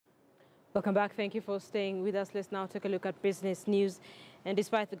Welcome back. Thank you for staying with us. Let's now take a look at business news. And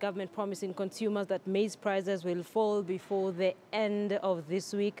despite the government promising consumers that maize prices will fall before the end of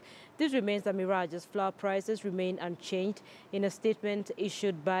this week, this remains a mirage as flour prices remain unchanged. In a statement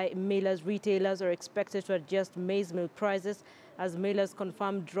issued by millers, retailers are expected to adjust maize mill prices as millers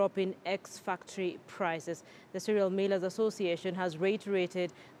confirm drop in ex-factory prices. The Cereal Millers Association has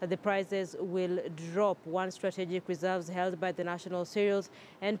reiterated that the prices will drop once strategic reserves held by the National Cereals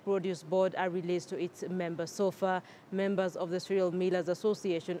and Produce Board are released to its members. So far, members of the Cereal Millers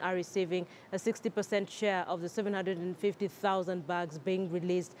Association are receiving a 60% share of the 750,000 bags being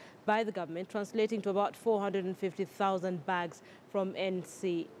released by the government, translating to about 450,000 bags from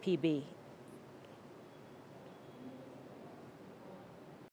NCPB.